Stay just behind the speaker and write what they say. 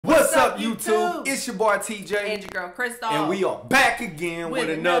YouTube? It's your boy TJ. And your girl Crystal. And we are back again with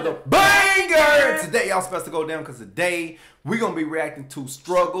another banger. Today y'all supposed to go down because today we're going to be reacting to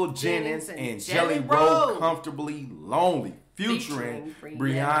Struggle, Jennings, and Jelly Roll Comfortably Lonely. Featuring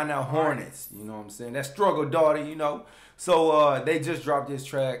Brianna Hornets. You know what I'm saying? That Struggle daughter, you know. So they just dropped this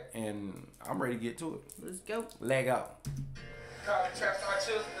track and I'm ready to get to it. Let's go. Leg out.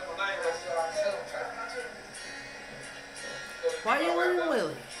 Why you living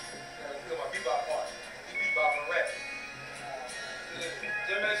Willie?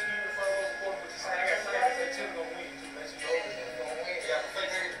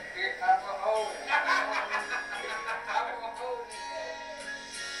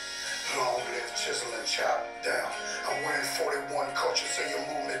 Long live chisel and chop down. I'm wearing 41 culture, so your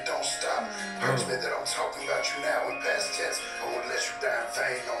movement don't stop. Hurts me that I'm talking about you now in past tense. I won't let you die in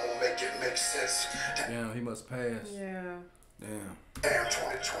vain. I'm gonna make it make sense. Damn, he must pass. Yeah. Damn. Damn,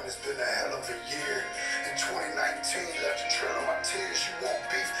 2020's been a hell of a year. In 2019, left a trail of my tears. You want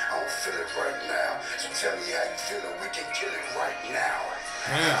beef? I don't feel it right now. So tell me how you feeling. We can kill it right now.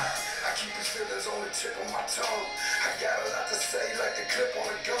 Damn. I keep his feelings on the tip of my tongue. I got a lot to say, like the clip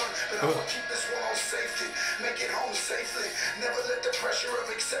on a gun. But I'm gonna keep this one on safety. Make it home safely. Never let the pressure of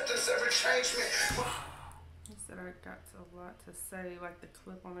acceptance ever change me. He said I got a lot to say, like the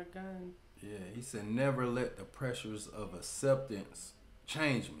clip on a gun. Yeah, he said never let the pressures of acceptance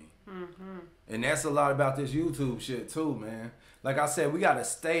change me. And that's a lot about this YouTube shit too, man. Like I said, we gotta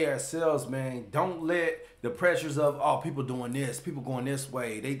stay ourselves, man. Don't let the pressures of people doing this, people going this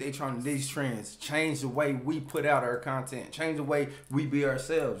way, they trying to these trends change the way we put out our content, change the way we be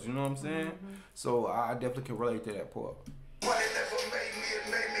ourselves. You know what I'm saying? So I definitely can relate to that part. Money never made me, it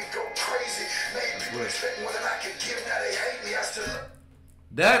made me go crazy. Made people expect more than I could give. Now they hate me. I still.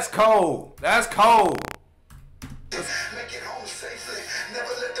 That's cold. That's cold. Make it home safely.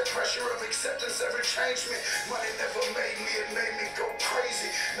 Never let the pressure of acceptance ever change me. Money never made me, it made me go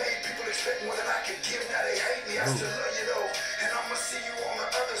crazy. Made people expect more than I could give. Now they hate me. I still love you though. And I'ma see you on the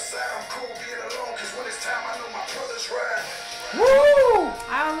other side. I'm cool being alone, cause when it's time I know my brother's ride. Woo!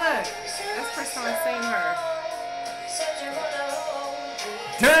 Oh look, that's the first time I've seen her.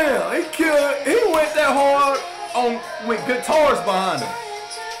 Damn, he went that hard with guitars behind him.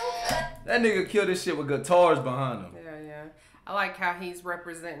 That nigga killed this shit with guitars behind him. Yeah. I like how he's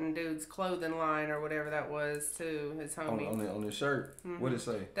representing dude's clothing line or whatever that was too, his homie. On the shirt. What did it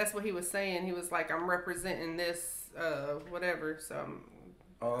say? That's what he was saying. He was like, I'm representing this, whatever. So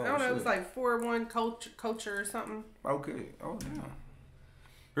I don't know. It was like 4-1 culture or something. Okay. Oh yeah.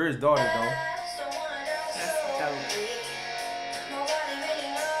 Here's his daughter though. That's dope.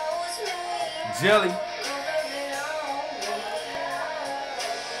 Jelly.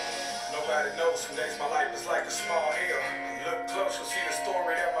 Nobody knows some days my life is like a small hill. Look close, you'll see the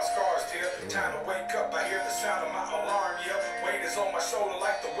story that my scars tell. Time to wake up, I hear the sound of my alarm yell. Weight is on my shoulder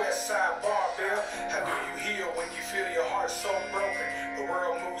like the west side barbell. How do you heal when you feel your heart so broken? The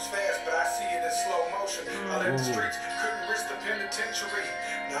world moves fast, but I see it in slow motion. I left the streets, couldn't risk the penitentiary.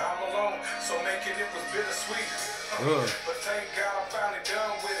 Now I'm alone, so making it was bittersweet. But thank God I'm finally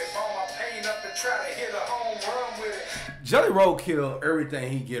done with it. Ball my pain up and try to hit a home run with it. Jelly Roll kill everything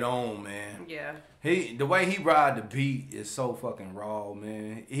he get on, man. Yeah. The way he ride the beat is so fucking raw,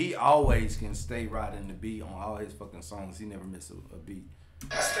 man. He always can stay riding the beat on all his fucking songs. He never miss a beat.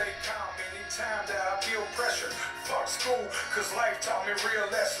 I stay calm anytime that I feel pressure. Fuck school, cause life taught me real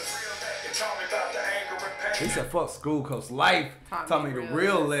lessons. It taught me about the anger and pain. He said fuck school cause life taught me the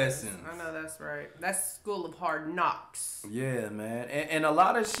real lessons. I know that's right. That's school of hard knocks. Yeah, man. And a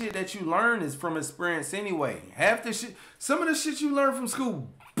lot of shit that you learn is from experience anyway. Half the shit, some of the shit you learn from school,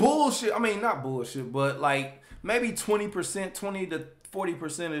 bullshit. I mean, not bullshit, but like maybe 20%, 20 to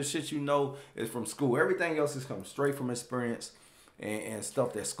 40% of the shit you know is from school. Everything else is coming straight from experience. And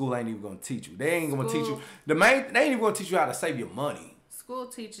stuff that school ain't even gonna teach you. They ain't gonna teach you. They ain't even gonna teach you how to save your money. School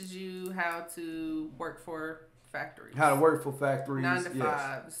teaches you how to work for factories. How to work for factories. 9 to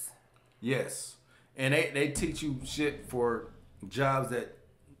 5s. Yes. And they teach you shit for jobs that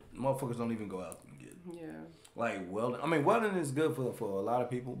motherfuckers don't even go out and get. Yeah. Like welding. I mean, welding is good for a lot of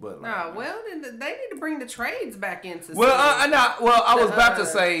people, but like, no, welding. They need to bring the trades back into school. Well, I was about to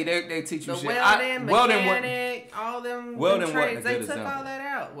say they teach you the shit. Welding, mechanic, all them trades. They took example. all that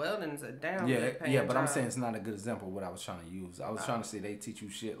out. Welding's a down. Yeah, but I'm saying it's not a good example of what I was trying to use. I was trying to say they teach you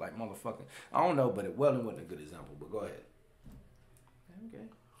shit like motherfucking. I don't know, but welding wasn't a good example. But go ahead. Okay.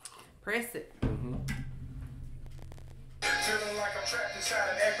 Press it. Feeling like I'm trapped inside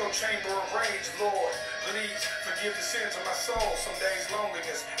an echo chamber of rage, Lord. Please forgive the sins of my soul. Some days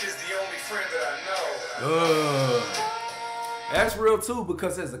loneliness is the only friend that I know. That's real too,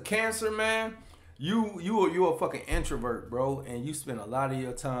 because as a Cancer, man, you a fucking introvert, bro, and you spend a lot of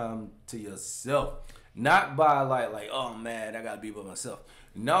your time to yourself. Not by like, oh man, I gotta be by myself.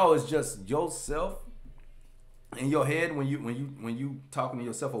 No, it's just yourself in your head when you talking to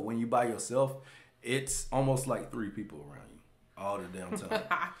yourself or when you by yourself. It's almost like 3 people around you all the damn time.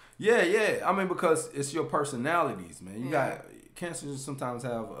 Yeah. I mean, because it's your personalities, man. You got Cancers sometimes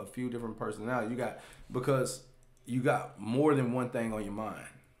have a few different personalities. Because you got more than one thing on your mind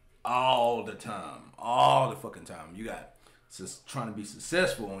all the time, all the fucking time. You got just trying to be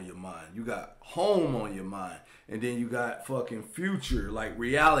successful on your mind. You got home on your mind, and then you got fucking future, like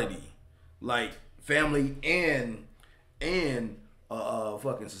reality, like family and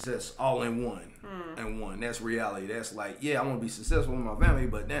fucking success all in one. And one. That's reality. That's like, yeah, I want to be successful with my family,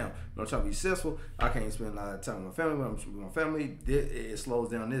 but damn, when I'm trying to be successful, I can't spend a lot of time with my family. When I'm with my family, it slows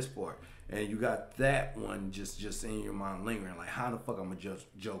down this part. And you got that one just in your mind lingering. Like, how the fuck I'm gonna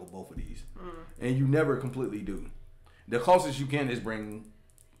juggle both of these? And you never completely do. The closest you can is bring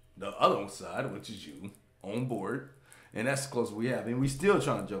the other side, which is you, on board. And that's the closest we have. And we still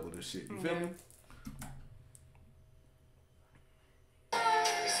trying to juggle this shit. You feel me?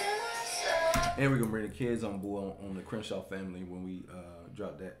 And we're gonna bring the kids on board on the Crenshaw family when we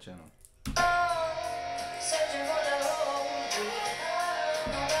drop that channel.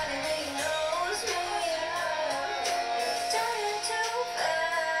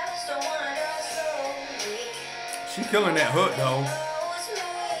 She killing that hook though.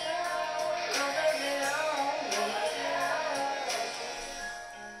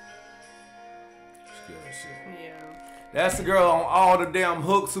 She killing that shit. Yeah. That's the girl on all the damn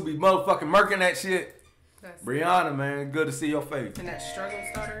hooks who be motherfucking murking that shit. That's Brianna, man. Good to see your face. And that Struggles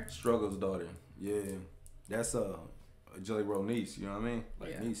daughter? Struggles daughter. Yeah. That's a Jelly Roll niece, you know what I mean?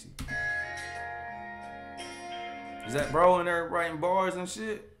 Like niecey. Is that bro in there writing bars and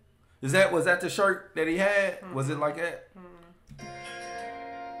shit? Was that the shirt that he had? Was it like that?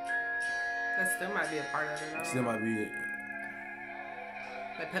 That still might be a part of it. Though. Still might be it.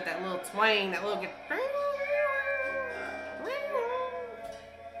 They put that little twang, that little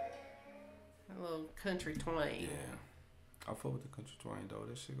that little country twang. Yeah. I fuck with the country twang though.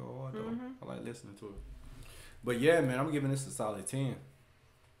 That shit go hard though. I like listening to it. But yeah, man, I'm giving this a solid 10.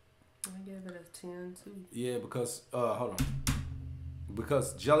 I give it a 10 too. Yeah, because hold on.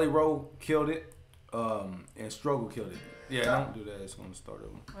 Because Jelly Roll killed it, and Struggle killed it. Yeah, don't do that. It's gonna start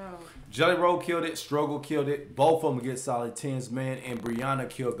over. Oh. Jelly Roll killed it. Struggle killed it. Both of them get solid 10s, man. And Brianna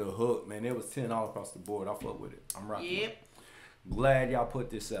killed the hook, man. It was 10 all across the board. I fuck with it. I'm rocking. Yep. Glad y'all put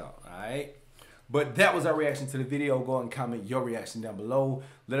this out. All right. But that was our reaction to the video. Go and comment your reaction down below.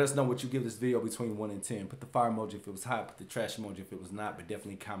 Let us know what you give this video between 1 and 10. Put the fire emoji if it was hot. Put the trash emoji if it was not. But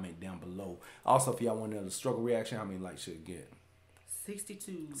definitely comment down below. Also, if y'all want another struggle reaction, how many likes should it get?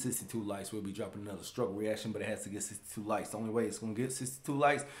 62. 62 likes. We'll be dropping another struggle reaction, but it has to get 62 likes. The only way it's going to get 62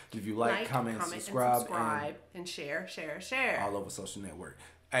 likes is if you like, comment, and subscribe. And share. All over social network.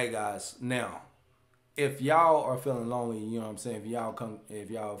 Hey, guys. Now, if y'all are feeling lonely, you know what I'm saying? If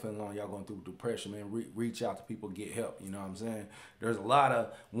y'all feeling lonely, y'all going through depression, man, reach out to people, get help. You know what I'm saying? There's a lot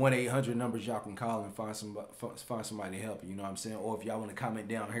of 1-800 numbers y'all can call and find somebody to help you. You know what I'm saying? Or if y'all want to comment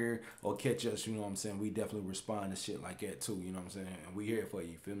down here or catch us, you know what I'm saying? We definitely respond to shit like that too. You know what I'm saying? And we here for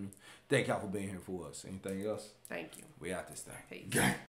you. Feel me? Thank y'all for being here for us. Anything else? Thank you. We out this thing. Peace.